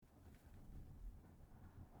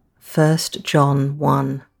1 John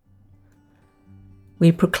 1.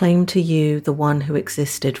 We proclaim to you the one who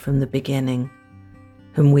existed from the beginning,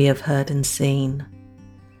 whom we have heard and seen.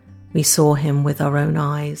 We saw him with our own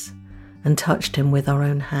eyes and touched him with our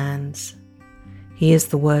own hands. He is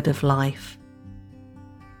the word of life.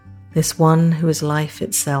 This one who is life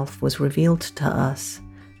itself was revealed to us,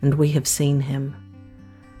 and we have seen him.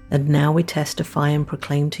 And now we testify and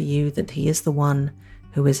proclaim to you that he is the one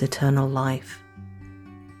who is eternal life.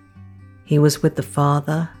 He was with the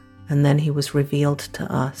Father, and then he was revealed to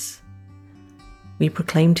us. We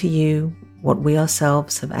proclaim to you what we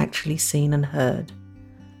ourselves have actually seen and heard,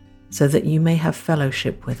 so that you may have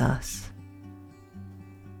fellowship with us.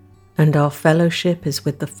 And our fellowship is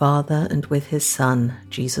with the Father and with his Son,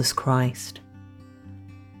 Jesus Christ.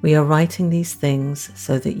 We are writing these things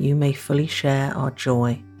so that you may fully share our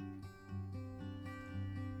joy.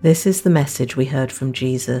 This is the message we heard from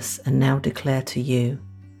Jesus and now declare to you.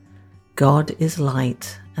 God is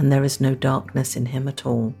light, and there is no darkness in him at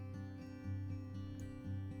all.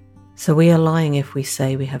 So we are lying if we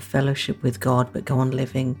say we have fellowship with God but go on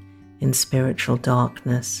living in spiritual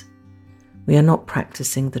darkness. We are not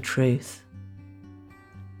practicing the truth.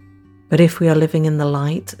 But if we are living in the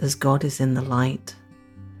light as God is in the light,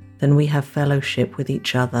 then we have fellowship with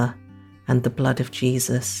each other, and the blood of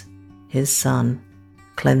Jesus, his Son,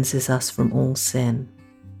 cleanses us from all sin.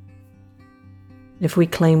 If we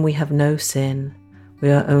claim we have no sin,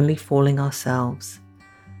 we are only fooling ourselves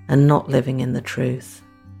and not living in the truth.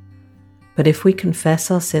 But if we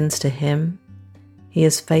confess our sins to him, he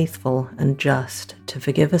is faithful and just to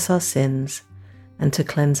forgive us our sins and to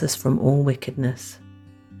cleanse us from all wickedness.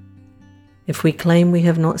 If we claim we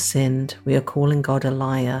have not sinned, we are calling God a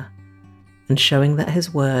liar and showing that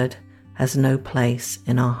his word has no place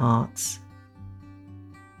in our hearts.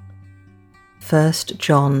 1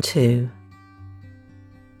 John 2.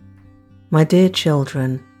 My dear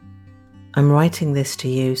children, I'm writing this to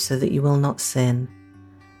you so that you will not sin.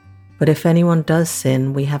 But if anyone does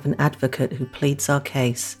sin, we have an advocate who pleads our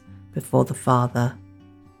case before the Father.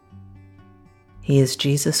 He is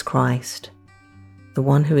Jesus Christ, the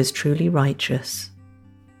one who is truly righteous.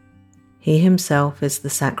 He himself is the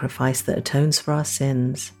sacrifice that atones for our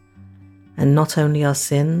sins, and not only our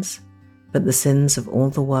sins, but the sins of all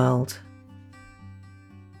the world.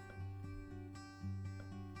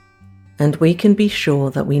 And we can be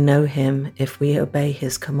sure that we know him if we obey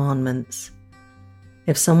his commandments.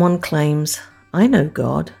 If someone claims, I know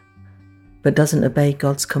God, but doesn't obey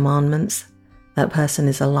God's commandments, that person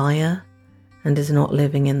is a liar and is not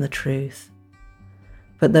living in the truth.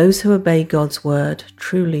 But those who obey God's word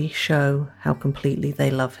truly show how completely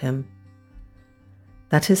they love him.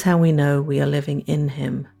 That is how we know we are living in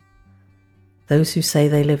him. Those who say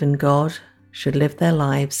they live in God should live their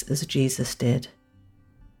lives as Jesus did.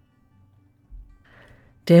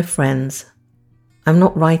 Dear friends, I'm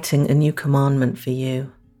not writing a new commandment for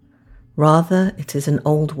you. Rather, it is an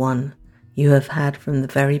old one you have had from the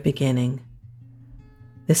very beginning.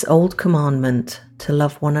 This old commandment, to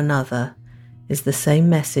love one another, is the same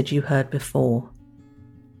message you heard before.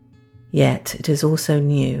 Yet it is also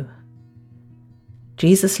new.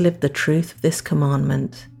 Jesus lived the truth of this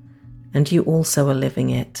commandment, and you also are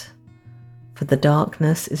living it. For the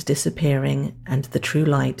darkness is disappearing, and the true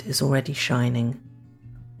light is already shining.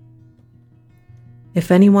 If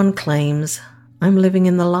anyone claims, I'm living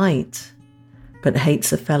in the light, but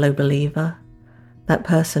hates a fellow believer, that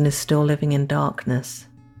person is still living in darkness.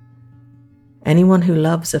 Anyone who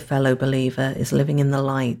loves a fellow believer is living in the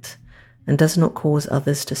light and does not cause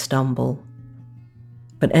others to stumble.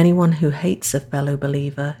 But anyone who hates a fellow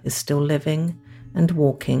believer is still living and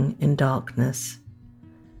walking in darkness.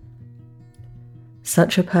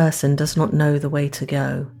 Such a person does not know the way to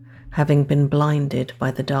go, having been blinded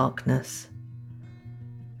by the darkness.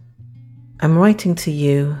 I'm writing to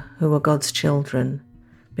you who are God's children,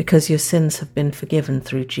 because your sins have been forgiven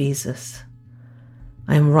through Jesus.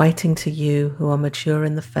 I am writing to you who are mature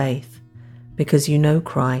in the faith, because you know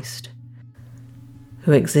Christ,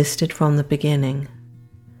 who existed from the beginning.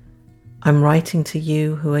 I'm writing to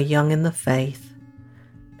you who are young in the faith,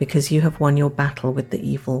 because you have won your battle with the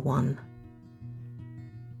evil one.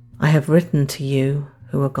 I have written to you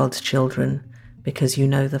who are God's children, because you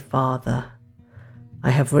know the Father. I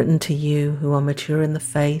have written to you who are mature in the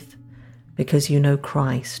faith, because you know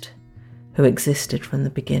Christ, who existed from the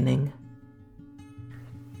beginning.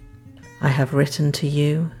 I have written to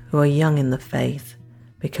you who are young in the faith,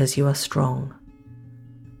 because you are strong.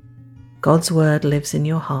 God's word lives in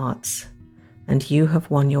your hearts, and you have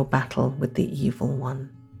won your battle with the evil one.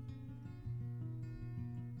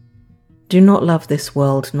 Do not love this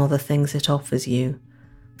world nor the things it offers you,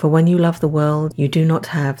 For when you love the world, you do not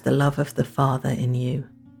have the love of the Father in you.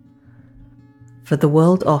 For the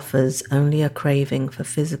world offers only a craving for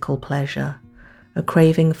physical pleasure, a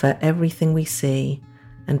craving for everything we see,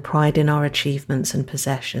 and pride in our achievements and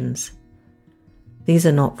possessions. These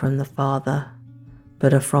are not from the Father,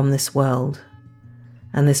 but are from this world,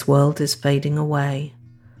 and this world is fading away,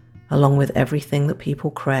 along with everything that people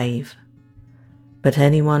crave. But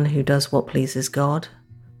anyone who does what pleases God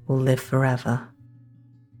will live forever.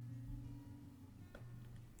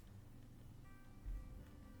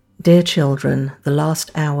 Dear children, the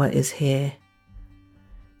last hour is here.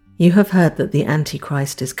 You have heard that the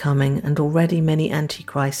Antichrist is coming, and already many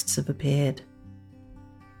Antichrists have appeared.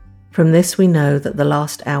 From this we know that the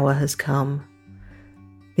last hour has come.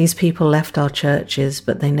 These people left our churches,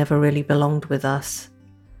 but they never really belonged with us.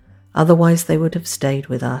 Otherwise they would have stayed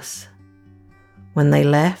with us. When they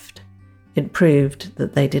left, it proved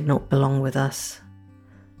that they did not belong with us.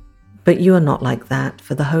 But you are not like that,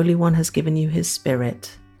 for the Holy One has given you his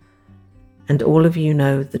Spirit, and all of you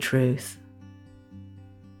know the truth.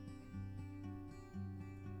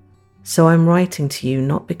 So I'm writing to you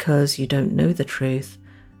not because you don't know the truth,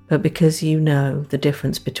 but because you know the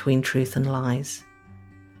difference between truth and lies.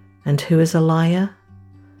 And who is a liar?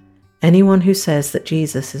 Anyone who says that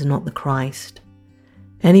Jesus is not the Christ.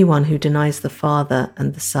 Anyone who denies the Father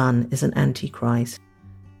and the Son is an Antichrist.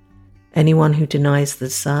 Anyone who denies the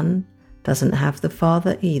Son doesn't have the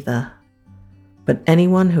Father either. But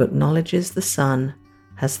anyone who acknowledges the Son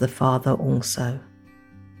has the Father also.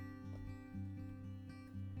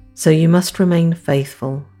 So you must remain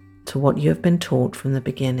faithful to what you have been taught from the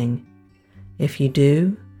beginning. If you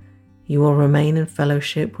do, you will remain in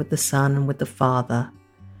fellowship with the Son and with the Father,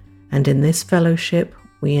 and in this fellowship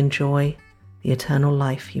we enjoy the eternal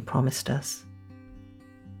life he promised us.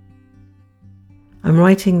 I'm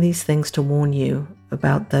writing these things to warn you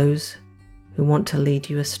about those who want to lead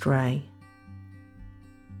you astray.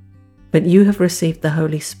 But you have received the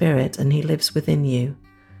Holy Spirit, and he lives within you,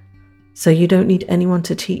 so you don't need anyone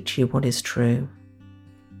to teach you what is true.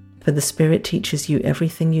 For the Spirit teaches you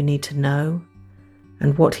everything you need to know,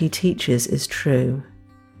 and what he teaches is true.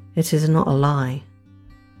 It is not a lie.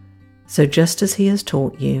 So just as he has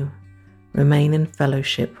taught you, remain in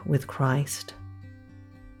fellowship with Christ.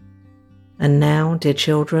 And now, dear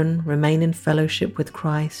children, remain in fellowship with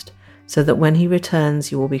Christ, so that when he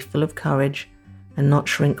returns you will be full of courage and not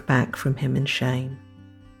shrink back from him in shame.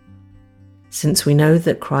 Since we know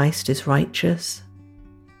that Christ is righteous,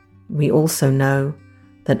 we also know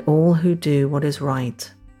that all who do what is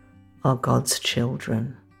right are God's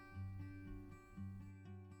children.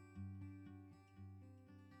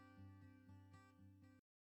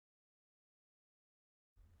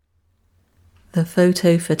 The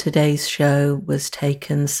photo for today's show was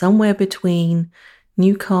taken somewhere between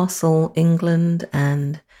Newcastle, England,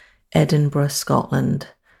 and Edinburgh, Scotland.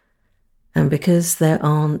 And because there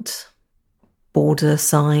aren't border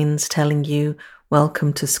signs telling you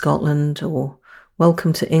welcome to Scotland or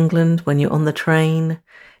welcome to England when you're on the train,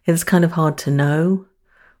 it's kind of hard to know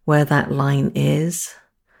where that line is.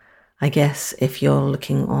 I guess if you're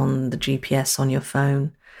looking on the GPS on your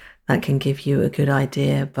phone, that can give you a good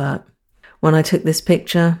idea. But when I took this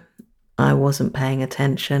picture, I wasn't paying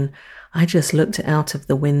attention. I just looked out of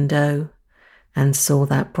the window and saw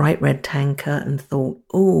that bright red tanker and thought,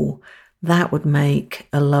 oh, that would make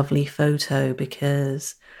a lovely photo,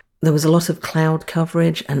 because there was a lot of cloud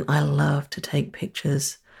coverage, and I love to take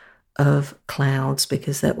pictures of clouds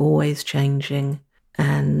because they're always changing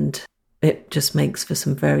and it just makes for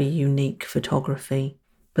some very unique photography.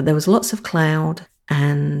 But there was lots of cloud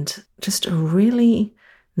and just a really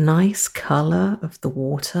nice colour of the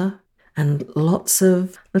water and lots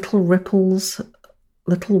of little ripples,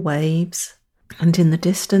 little waves. And in the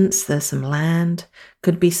distance, there's some land,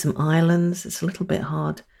 could be some islands. It's a little bit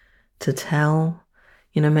hard to tell.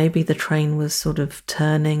 You know, maybe the train was sort of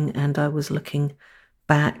turning and I was looking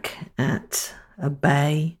back at a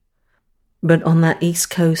bay. But on that east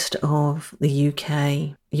coast of the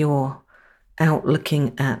UK, you're out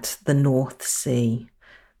looking at the North Sea,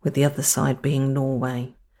 with the other side being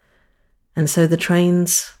Norway. And so the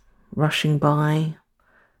train's rushing by,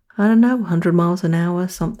 I don't know, 100 miles an hour,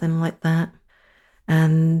 something like that.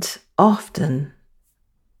 And often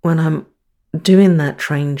when I'm doing that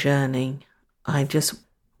train journey, I just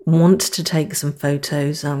want to take some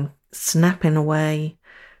photos. I'm snapping away,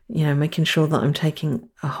 you know, making sure that I'm taking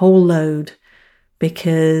a whole load,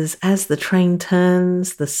 because as the train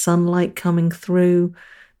turns, the sunlight coming through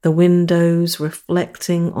the windows,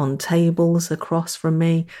 reflecting on tables across from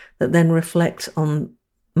me that then reflect on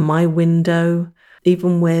my window,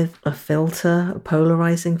 Even with a filter, a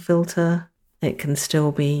polarizing filter, it can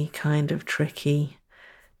still be kind of tricky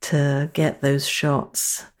to get those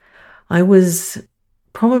shots. I was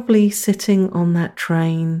probably sitting on that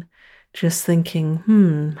train just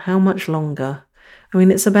thinking, how much longer? I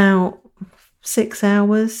mean, it's about 6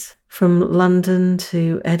 hours from London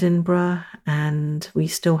to Edinburgh, and we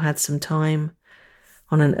still had some time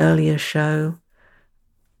on an earlier show.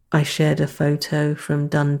 I shared a photo from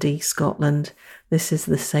Dundee, Scotland. This is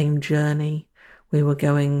the same journey. We were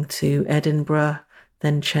going to Edinburgh,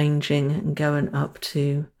 then changing and going up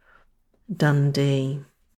to Dundee.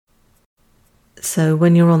 So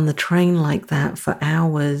when you're on the train like that for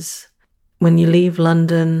hours, when you leave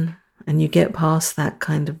London and you get past that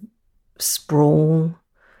kind of sprawl,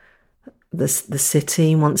 the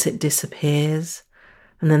city, once it disappears,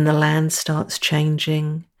 and then the land starts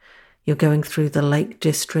changing, you're going through the Lake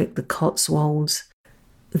District, the Cotswolds,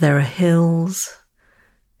 there are hills,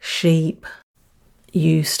 sheep,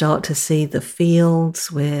 you start to see the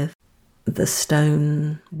fields with the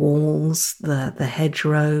stone walls, the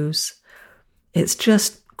hedgerows. It's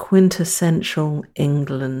just quintessential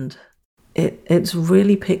England. It's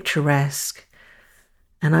really picturesque,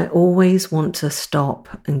 and I always want to stop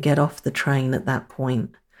and get off the train at that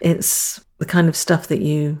point. It's the kind of stuff that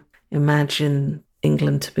you imagine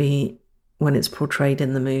England to be when it's portrayed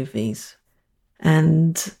in the movies.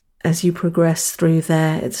 And as you progress through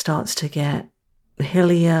there, it starts to get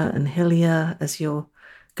hillier and hillier as you're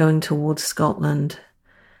going towards Scotland.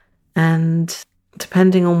 And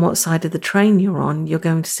depending on what side of the train you're on, you're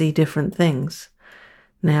going to see different things.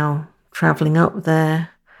 Now, travelling up there,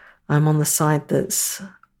 I'm on the side that's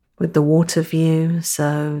with the water view,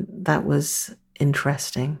 so that was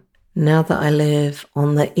interesting. Now that I live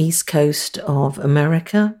on the east coast of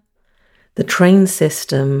America, the train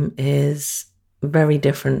system is very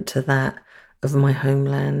different to that of my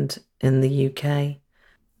homeland in the UK.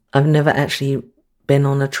 I've never actually been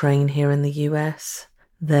on a train here in the US.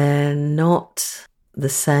 They're not the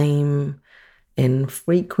same in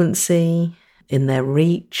frequency, in their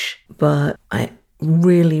reach, but I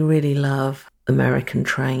really, really love American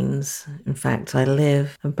trains. In fact, I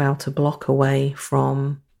live about a block away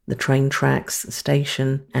from the train tracks, the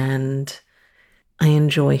station, and I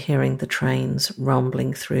enjoy hearing the trains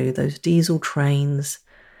rumbling through, those diesel trains.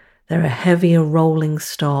 They're a heavier rolling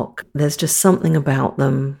stock. There's just something about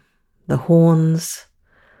them, the horns,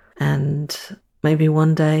 and maybe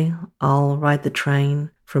one day I'll ride the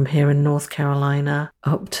train from here in North Carolina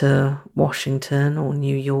up to Washington or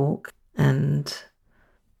New York. And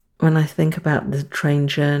when I think about the train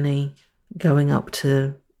journey going up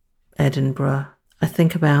to Edinburgh, I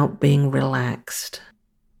think about being relaxed.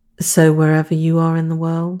 So wherever you are in the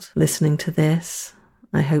world listening to this,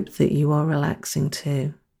 I hope that you are relaxing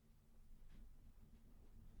too.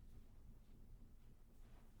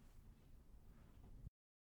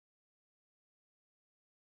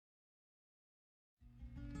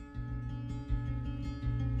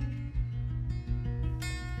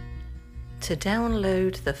 To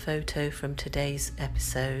download the photo from today's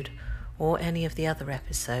episode or any of the other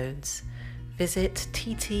episodes, visit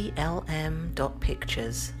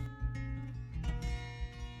ttlm.pictures.